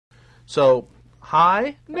So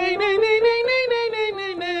high, nay, nay, nay, nay, nay, nay, nay,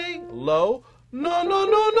 nay, nay. Low, no, no,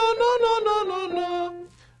 no, no, no, no, no, no, no.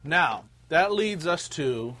 Now, that leads us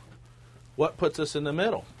to what puts us in the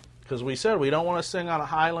middle. Because we said we don't want to sing on a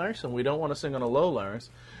high larynx and we don't want to sing on a low larynx.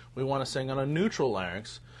 We want to sing on a neutral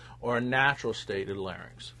larynx or a natural stated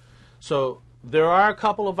larynx. So there are a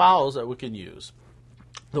couple of vowels that we can use.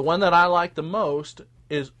 The one that I like the most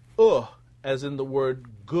is as in the word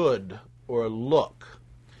good or look.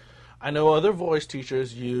 I know other voice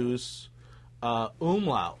teachers use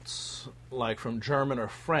umlauts, like from German or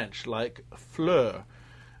French, like fleur,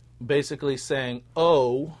 basically saying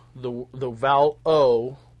O, the vowel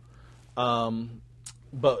O,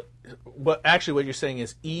 but actually what you're saying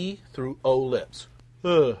is E through O lips.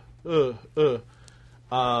 I'm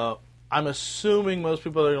assuming most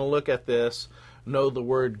people that are going to look at this know the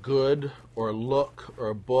word good or look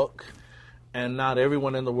or book, and not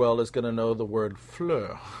everyone in the world is going to know the word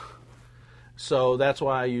fleur. So that's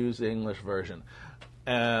why I use the English version.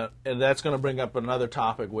 And that's going to bring up another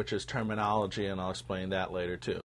topic, which is terminology, and I'll explain that later too.